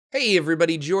Hey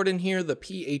everybody, Jordan here, the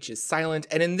PH is silent,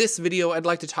 and in this video I'd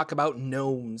like to talk about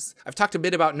gnomes. I've talked a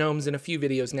bit about gnomes in a few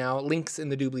videos now, links in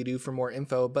the doobly-doo for more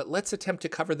info, but let's attempt to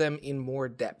cover them in more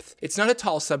depth. It's not a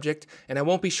tall subject, and I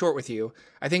won't be short with you.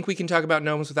 I think we can talk about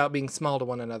gnomes without being small to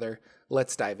one another.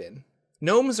 Let's dive in.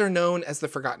 Gnomes are known as the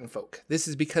Forgotten Folk. This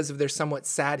is because of their somewhat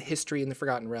sad history in the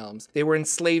Forgotten Realms. They were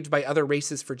enslaved by other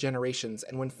races for generations,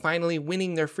 and when finally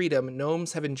winning their freedom,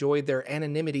 gnomes have enjoyed their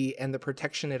anonymity and the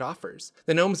protection it offers.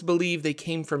 The gnomes believe they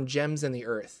came from gems in the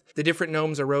earth. The different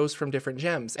gnomes arose from different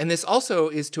gems, and this also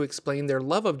is to explain their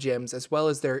love of gems as well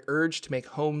as their urge to make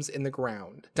homes in the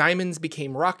ground. Diamonds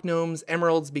became rock gnomes,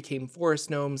 emeralds became forest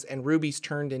gnomes, and rubies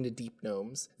turned into deep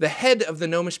gnomes. The head of the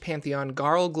gnomish pantheon,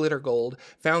 Garl Glittergold,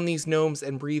 found these gnomes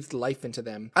and breathed life into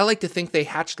them. I like to think they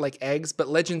hatched like eggs, but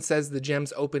legend says the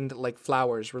gems opened like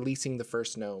flowers, releasing the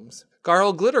first gnomes.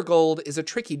 Garl Glittergold is a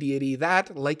tricky deity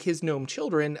that, like his gnome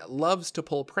children, loves to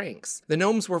pull pranks. The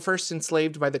gnomes were first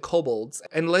enslaved by the kobolds,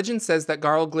 and legend says that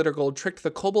Garl Glittergold tricked the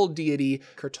kobold deity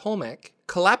Kurtolmek,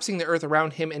 collapsing the earth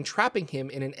around him and trapping him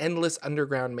in an endless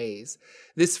underground maze.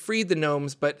 This freed the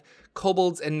gnomes, but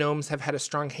kobolds and gnomes have had a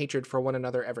strong hatred for one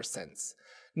another ever since.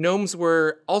 Gnomes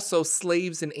were also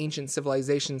slaves in ancient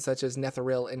civilizations such as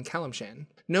Netheril and Kalimshan.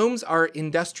 Gnomes are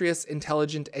industrious,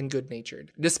 intelligent, and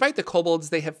good-natured. Despite the kobolds,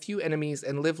 they have few enemies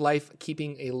and live life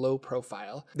keeping a low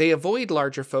profile. They avoid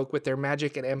larger folk with their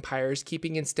magic and empires,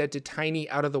 keeping instead to tiny,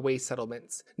 out-of-the-way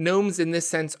settlements. Gnomes in this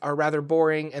sense are rather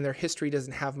boring, and their history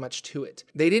doesn't have much to it.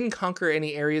 They didn't conquer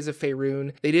any areas of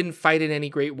Faerun. They didn't fight in any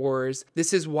great wars.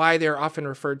 This is why they are often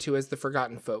referred to as the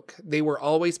Forgotten Folk. They were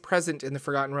always present in the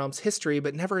Forgotten Realms history,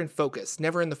 but never in focus,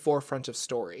 never in the forefront of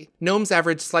story. Gnomes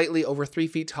average slightly over 3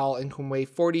 feet tall and can weigh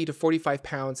 40 to 45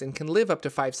 pounds and can live up to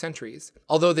 5 centuries.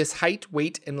 Although this height,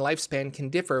 weight, and lifespan can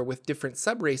differ with different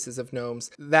subraces of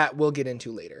gnomes that we'll get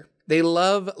into later. They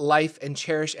love life and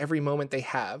cherish every moment they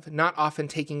have, not often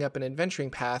taking up an adventuring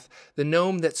path. The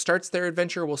gnome that starts their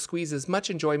adventure will squeeze as much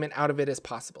enjoyment out of it as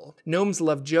possible. Gnomes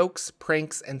love jokes,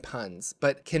 pranks, and puns,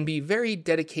 but can be very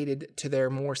dedicated to their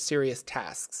more serious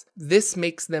tasks. This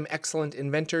makes them excellent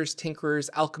inventors, tinkerers,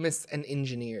 alchemists, and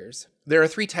engineers. There are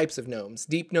 3 types of gnomes: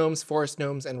 deep gnomes, forest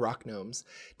gnomes, and rock gnomes.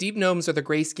 Deep gnomes are the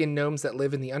gray-skinned gnomes that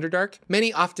live in the Underdark.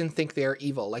 Many often think they are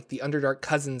evil, like the Underdark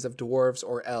cousins of dwarves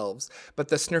or elves, but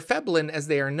the Snurfeblin, as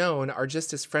they are known, are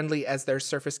just as friendly as their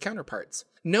surface counterparts.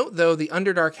 Note, though, the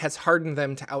Underdark has hardened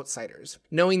them to outsiders.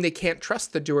 Knowing they can't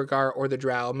trust the Duergar or the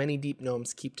Drow, many deep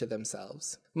gnomes keep to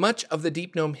themselves. Much of the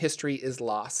deep gnome history is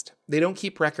lost. They don't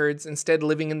keep records, instead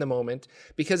living in the moment.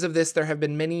 Because of this, there have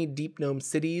been many deep gnome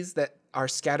cities that are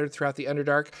scattered throughout the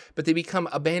Underdark, but they become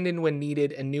abandoned when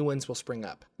needed and new ones will spring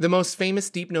up. The most famous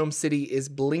deep gnome city is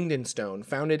Blingdenstone,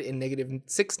 founded in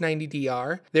 -690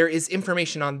 DR. There is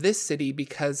information on this city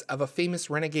because of a famous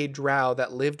renegade drow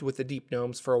that lived with the deep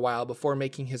gnomes for a while before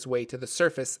making his way to the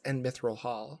surface and Mithril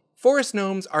Hall. Forest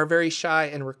gnomes are very shy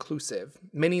and reclusive.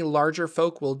 Many larger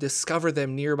folk will discover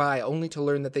them nearby only to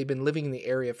learn that they've been living in the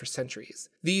area for centuries.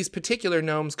 These particular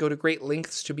gnomes go to great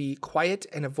lengths to be quiet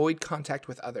and avoid contact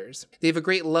with others. They have a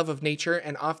great love of nature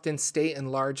and often stay in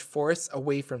large forests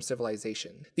away from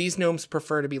civilization. These gnomes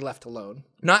prefer to be left alone.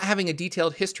 Not having a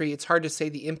detailed history, it's hard to say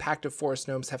the impact of forest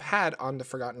gnomes have had on the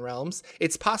Forgotten Realms.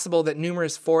 It's possible that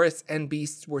numerous forests and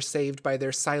beasts were saved by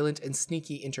their silent and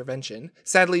sneaky intervention.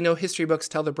 Sadly, no history books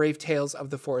tell the brave tales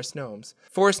of the forest gnomes.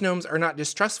 Forest gnomes are not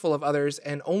distrustful of others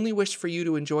and only wish for you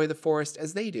to enjoy the forest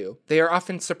as they do. They are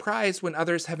often surprised when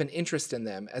others have an interest in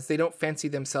them, as they don't fancy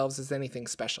themselves as anything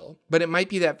special. But it might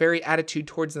be that very attitude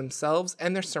towards themselves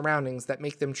and their surroundings that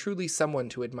make them truly someone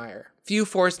to admire. Few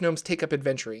forest gnomes take up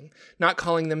adventuring. Not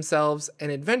calling themselves an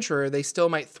adventurer, they still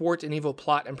might thwart an evil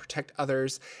plot and protect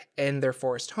others and their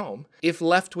forest home. If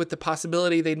left with the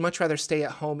possibility, they'd much rather stay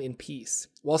at home in peace.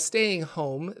 While staying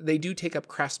home, they do take up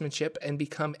craftsmanship and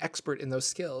become expert in those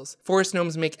skills. Forest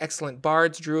gnomes make excellent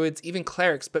bards, druids, even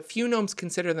clerics, but few gnomes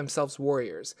consider themselves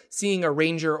warriors. Seeing a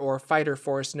ranger or fighter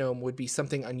forest gnome would be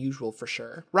something unusual for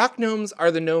sure. Rock gnomes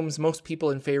are the gnomes most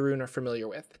people in Faerun are familiar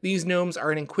with. These gnomes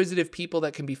are an inquisitive people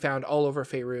that can be found all over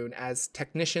Faerun as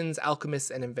technicians, alchemists,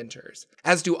 and inventors.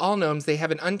 As do all gnomes, they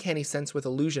have an uncanny sense with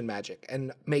illusion magic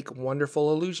and make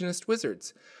wonderful illusionist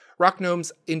wizards. Rock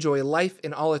gnomes enjoy life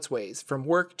in all its ways, from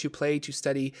work to play to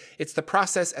study. It's the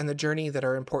process and the journey that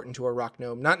are important to a rock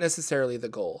gnome, not necessarily the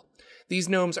goal. These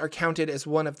gnomes are counted as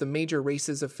one of the major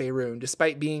races of Faerun,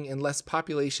 despite being in less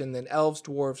population than elves,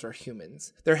 dwarves, or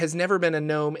humans. There has never been a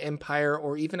gnome empire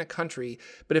or even a country,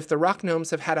 but if the rock gnomes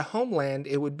have had a homeland,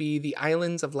 it would be the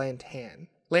islands of Lantan.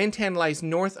 Lantan lies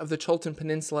north of the Chultan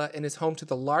Peninsula and is home to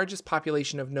the largest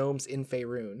population of gnomes in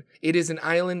Faerun. It is an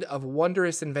island of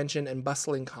wondrous invention and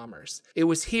bustling commerce. It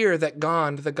was here that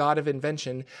Gond, the god of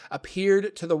invention,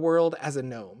 appeared to the world as a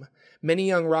gnome. Many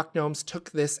young rock gnomes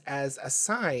took this as a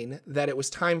sign that it was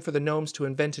time for the gnomes to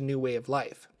invent a new way of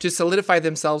life, to solidify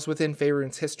themselves within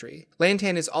Faerun's history.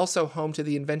 Lantan is also home to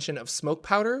the invention of smoke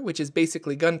powder, which is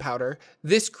basically gunpowder.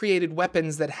 This created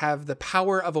weapons that have the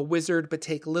power of a wizard but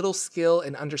take little skill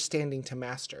and understanding to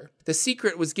master. The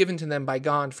secret was given to them by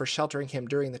Gond for sheltering him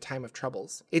during the time of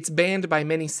troubles. It's banned by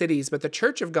many cities, but the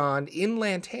Church of Gond in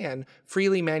Lantan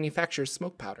freely manufactures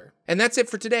smoke powder. And that's it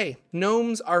for today.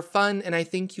 Gnomes are fun, and I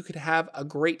think you could have a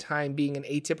great time being an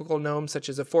atypical gnome such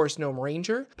as a forest gnome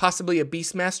ranger, possibly a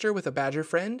beastmaster with a badger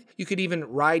friend. You could even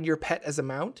ride your pet as a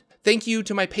mount. Thank you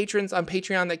to my patrons on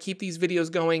Patreon that keep these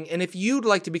videos going, and if you'd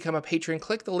like to become a patron,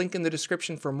 click the link in the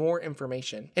description for more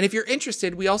information. And if you're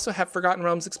interested, we also have Forgotten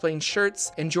Realms Explained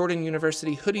shirts and Jordan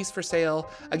University hoodies for sale.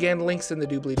 Again, links in the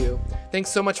doobly-doo.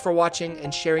 Thanks so much for watching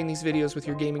and sharing these videos with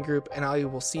your gaming group, and I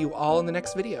will see you all in the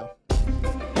next video.